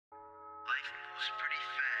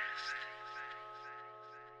You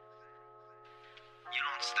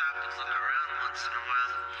don't stop and look around once in a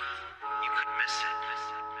while, you could miss it.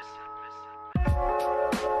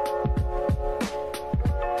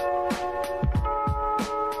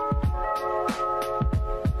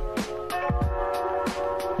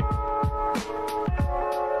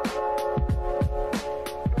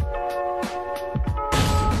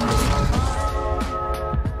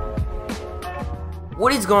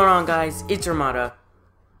 What is going on, guys? It's Armada.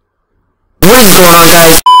 What is going on,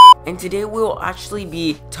 guys? And today we'll actually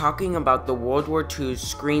be talking about the World War II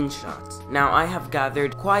screenshots. Now, I have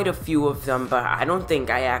gathered quite a few of them, but I don't think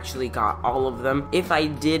I actually got all of them. If I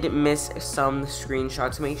did miss some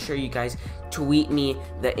screenshots, make sure you guys tweet me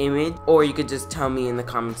the image, or you could just tell me in the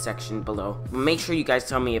comment section below. Make sure you guys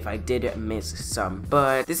tell me if I did miss some.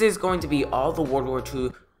 But this is going to be all the World War II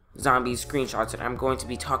zombies screenshots, and I'm going to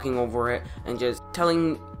be talking over it and just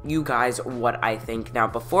telling you guys what I think. Now,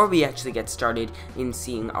 before we actually get started in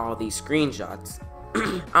seeing all these screenshots,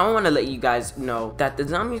 I want to let you guys know that the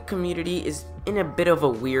zombie community is in a bit of a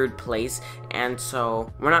weird place, and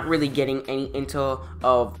so we're not really getting any intel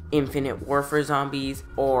of Infinite Warfare zombies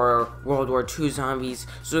or World War II zombies,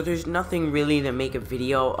 so there's nothing really to make a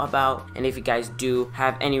video about. And if you guys do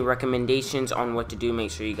have any recommendations on what to do,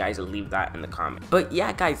 make sure you guys leave that in the comments. But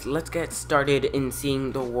yeah, guys, let's get started in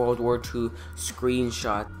seeing the World War II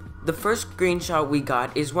screenshot. The first screenshot we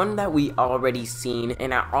got is one that we already seen,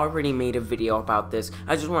 and I already made a video about this.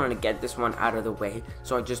 I just wanted to get this one out of the way,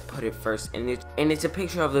 so I just put it first. And it's a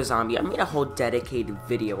picture of the zombie. I made a whole dedicated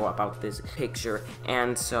video about this picture,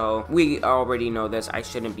 and so we already know this. I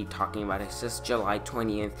shouldn't be talking about it. It's just July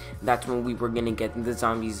 20th. That's when we were gonna get the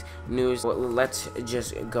zombies news. Well, let's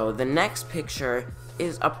just go. The next picture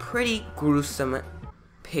is a pretty gruesome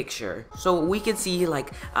picture. So we could see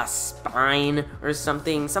like a spine or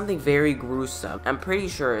something very gruesome. I'm pretty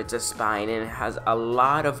sure it's a spine, and it has a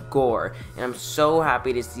lot of gore, and I'm so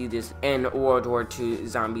happy to see this in World War II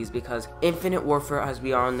zombies, because Infinite Warfare, as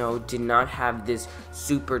we all know, did not have this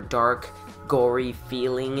super dark, gory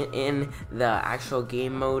feeling in the actual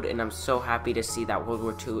game mode, and I'm so happy to see that World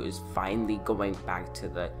War II is finally going back to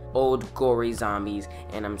the old gory zombies,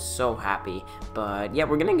 and I'm so happy. But yeah,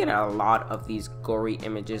 we're gonna get a lot of these gory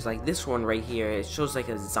images, like this one right here. It shows like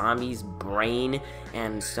a zombie's brain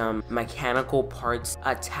and some mechanical parts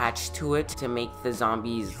attached to it to make the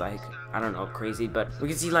zombies, like, I don't know, crazy, but we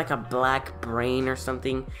can see like a black brain or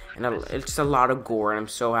something, and it's a lot of gore, and I'm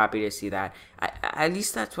so happy to see that. At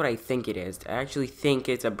least that's what I think it is. I actually think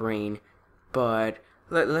it's a brain, but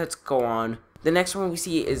let's go on. The next one we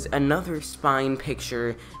see is another spine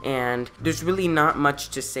picture, and there's really not much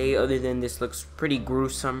to say other than this looks pretty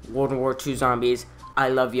gruesome. World War II zombies, I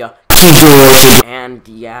love ya. And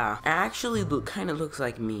yeah, it actually kind of looks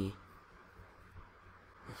like me.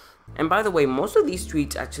 And by the way, most of these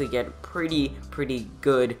tweets actually get pretty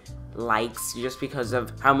good likes, just because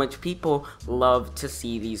of how much people love to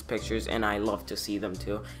see these pictures, and I love to see them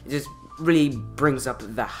too. It just really brings up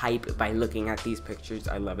the hype by looking at these pictures.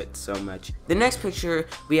 I love it so much. The next picture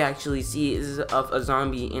we actually see is of a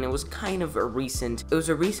zombie, and it was kind of a recent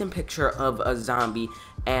picture of a zombie,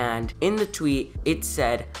 and in the tweet it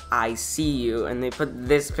said, "I see you," and they put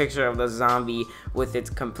this picture of the zombie with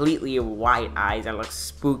its completely white eyes and looks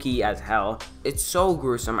spooky as hell. It's so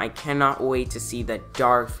gruesome. I cannot wait to see the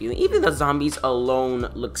dark feeling. Even the zombies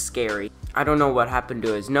alone look scary. I don't know what happened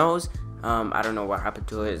to his nose. I don't know what happened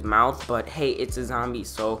to his mouth, but hey, it's a zombie,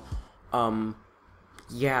 so,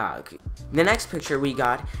 yeah. The next picture we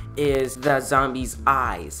got is the zombie's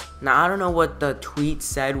eyes. Now, I don't know what the tweet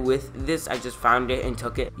said with this. I just found it and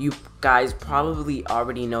took it. You guys probably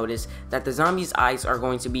already noticed that the zombie's eyes are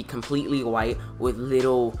going to be completely white with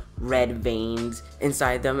little red veins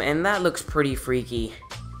inside them, and that looks pretty freaky.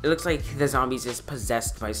 It looks like the zombie's is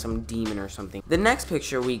possessed by some demon or something. The next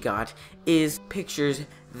picture we got is pictures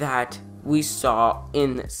that we saw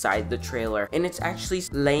inside the trailer, and it's actually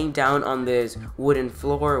laying down on this wooden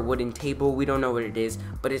floor, wooden table. We don't know what it is,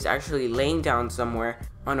 but it's actually laying down somewhere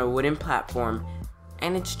on a wooden platform,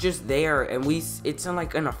 and it's just there, and it's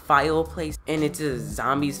like in a fireplace, and it's a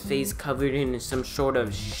zombie's face covered in some sort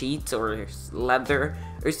of sheets or leather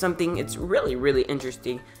or something. It's really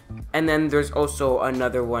interesting. And then there's also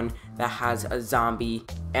another one that has a zombie,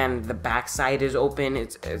 and the backside is open.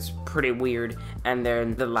 It's pretty weird. And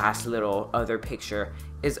then the last little other picture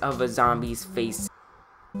is of a zombie's face,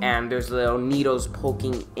 and there's little needles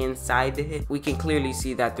poking inside it. We can clearly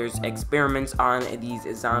see that there's experiments on these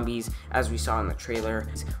zombies, as we saw in the trailer,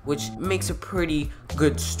 which makes a pretty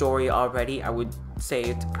good story already. I would say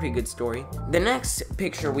it's a pretty good story. The next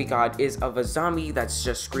picture we got is of a zombie that's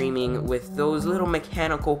just screaming with those little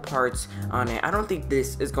mechanical parts on it. I don't think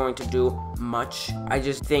this is going to do much. I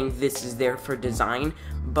just think this is there for design,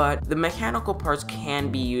 but the mechanical parts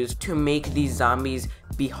can be used to make these zombies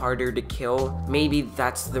be harder to kill. Maybe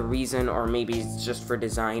that's the reason, or maybe it's just for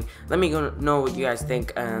design. Let me know what you guys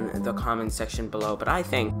think in the comment section below, but I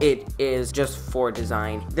think it is just for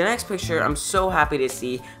design. The next picture I'm so happy to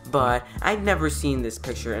see, but I've never seen this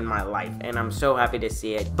picture in my life, and I'm so happy to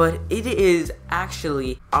see it. But it is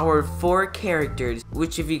actually our 4 characters,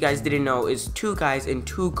 which if you guys didn't know is 2 guys and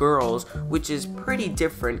 2 girls, which is pretty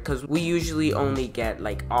different because we usually only get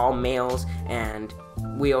like all males, and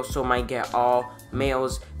we also might get all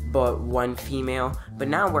males but 1 female, but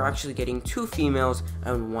now we're actually getting 2 females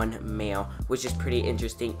and 1 male, which is pretty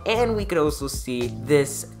interesting. And we could also see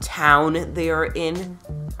this town they are in.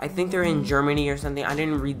 I think they're in Germany or something. I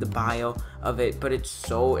didn't read the bio of it, but it's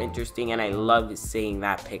so interesting and I love seeing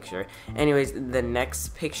that picture. Anyways, the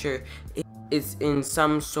next picture is in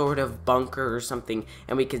some sort of bunker or something,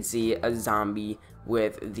 and we can see a zombie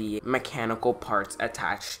with the mechanical parts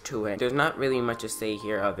attached to it. There's not really much to say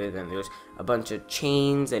here other than there's a bunch of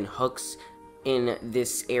chains and hooks in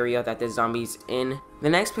this area that the zombie's in. The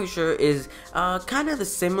next picture is kind of the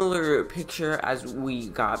similar picture as we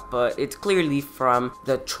got, but it's clearly from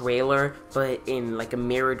the trailer, but in like a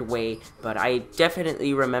mirrored way. But I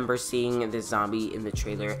definitely remember seeing this zombie in the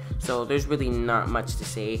trailer, so there's really not much to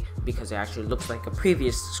say because it actually looks like a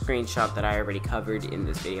previous screenshot that I already covered in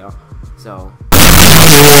this video. So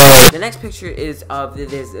the next picture is of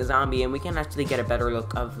this zombie, and we can actually get a better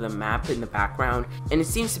look of the map in the background, and it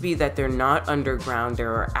seems to be that they're not underground,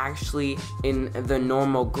 they're actually in the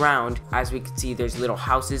normal ground. As we can see, there's little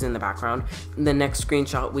houses in the background. The next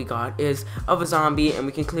screenshot we got is of a zombie, and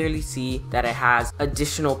we can clearly see that it has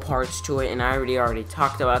additional parts to it, and I already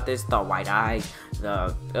talked about this, the white eyes,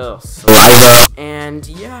 the saliva, and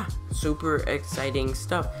yeah, super exciting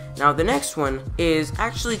stuff. Now the next one is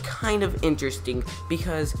actually kind of interesting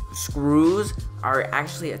because screws are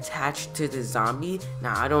actually attached to the zombie.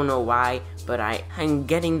 Now I don't know why, but I'm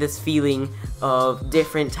getting this feeling of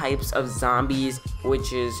different types of zombies,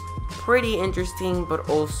 which is pretty interesting, but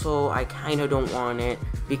also I kind of don't want it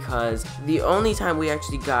because the only time we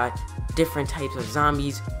actually got different types of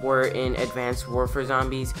zombies were in Advanced Warfare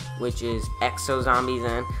Zombies, which is exo zombies,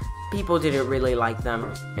 and people didn't really like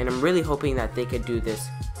them, and I'm really hoping that they could do this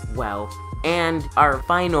well. And our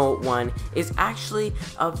final one is actually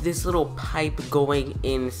of this little pipe going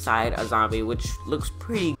inside a zombie, which looks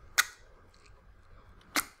pretty...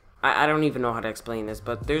 I don't even know how to explain this,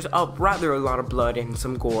 but there's rather a lot of blood and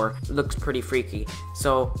some gore. It looks pretty freaky.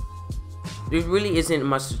 So there really isn't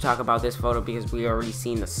much to talk about this photo because we already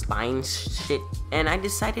seen the spine shit, and I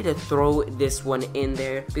decided to throw this one in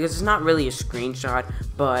there because it's not really a screenshot,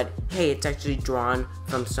 but hey, it's actually drawn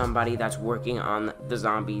from somebody that's working on the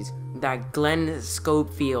zombies, that Glenn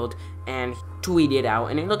Schofield, and tweeted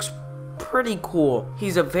out, and it looks pretty cool.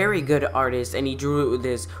 He's a very good artist, and he drew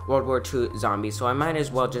this World War II zombie, so I might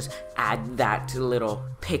as well just add that little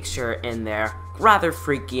picture in there. Rather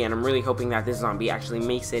freaky, and I'm really hoping that this zombie actually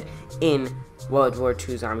makes it in World War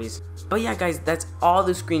II Zombies. But yeah guys, that's all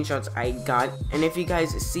the screenshots I got, and if you guys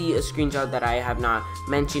see a screenshot that I have not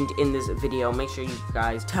mentioned in this video, make sure you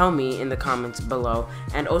guys tell me in the comments below,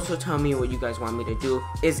 and also tell me what you guys want me to do.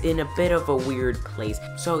 Is in a bit of a weird place,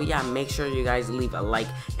 so yeah, make sure you guys leave a like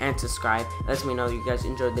and subscribe. Let me know you guys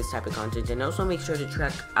enjoyed this type of content, and also make sure to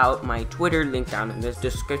check out my Twitter, link down in the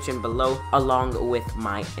description below, along with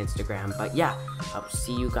my Instagram. But yeah, I'll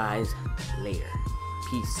see you guys later.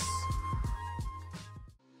 Peace.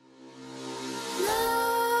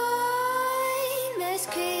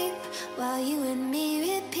 Creep while you and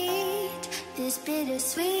me repeat. This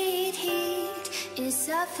bittersweet heat is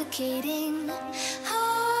suffocating.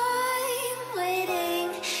 I'm waiting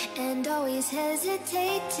and always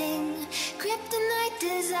hesitating. Kryptonite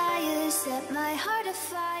desires set my heart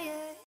afire.